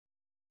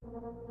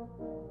What's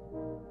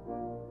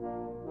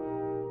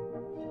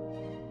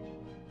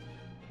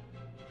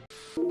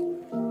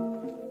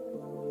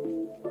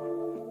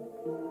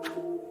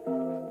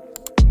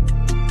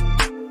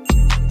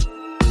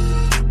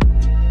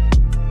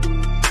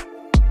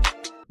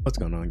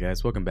going on,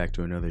 guys? Welcome back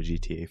to another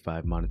GTA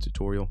 5 modding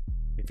tutorial.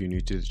 If you're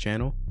new to the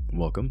channel,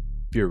 welcome.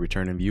 If you're a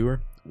returning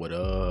viewer, what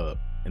up?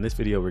 In this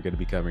video, we're going to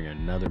be covering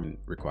another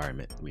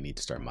requirement we need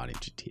to start modding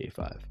GTA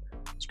 5,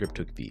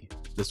 Scripthookv.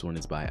 This one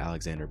is by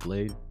Alexander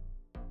Blade,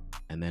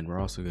 and then we're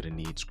also going to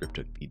need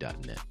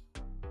ScripthookvDotNet.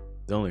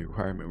 The only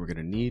requirement we're going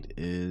to need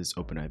is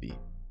OpenIV.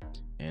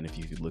 And if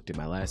you looked at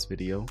my last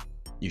video,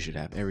 you should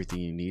have everything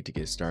you need to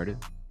get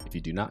started. If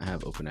you do not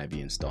have OpenIV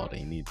installed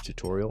and you need a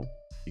tutorial,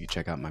 you can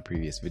check out my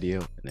previous video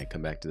and then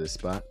come back to this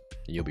spot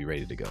and you'll be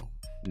ready to go.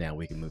 Now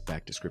we can move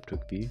back to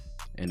Scripthookv,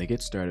 and to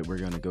get started we're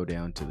going to go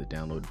down to the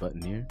download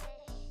button here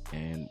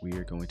and we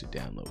are going to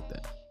download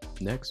that.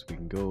 Next we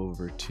can go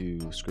over to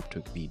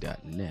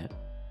ScripthookvDotNet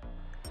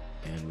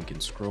and we can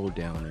scroll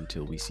down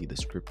until we see the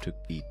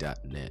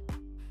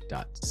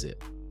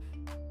ScripthookvDotNet.zip,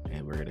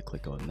 and we're going to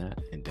click on that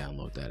and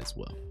download that as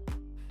well.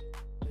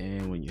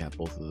 And when you have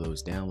both of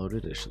those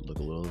downloaded, it should look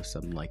a little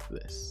something like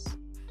this.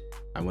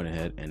 I went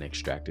ahead and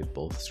extracted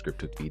both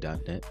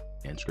Scripthookv.net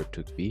and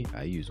Scripthookv.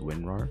 I use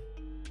WinRAR.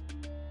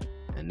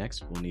 And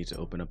next we'll need to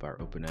open up our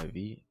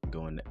OpenIV,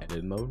 go into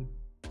edit mode,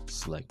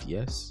 select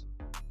yes,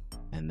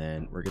 and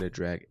then we're going to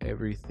drag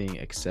everything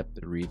except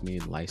the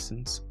README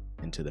license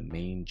into the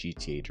main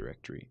GTA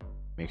directory.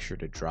 Make sure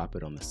to drop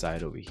it on the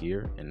side over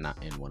here and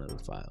not in one of the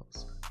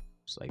files.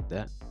 Just like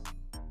that.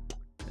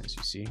 As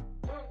you see,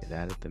 it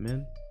added them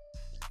in.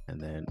 And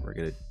then we're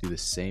going to do the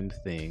same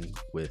thing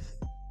with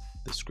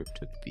the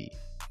Scripthookv,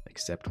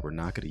 except we're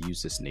not going to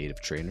use this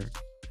native trainer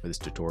for this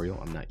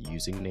tutorial. I'm not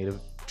using native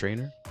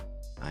trainer.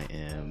 I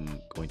am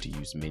going to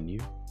use menu,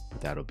 but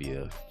that'll be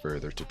a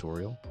further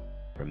tutorial.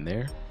 From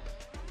there,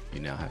 you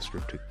now have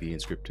Scripthookv and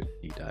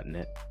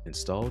Scripthookv.net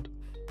installed.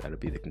 That'll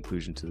be the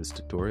conclusion to this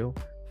tutorial.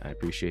 I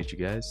appreciate you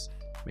guys.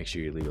 Make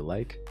sure you leave a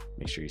like,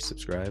 make sure you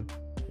subscribe,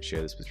 and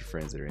share this with your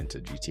friends that are into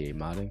GTA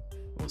modding.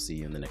 We'll see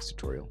you in the next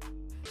tutorial.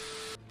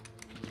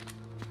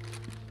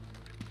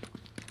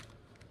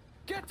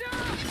 Get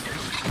down!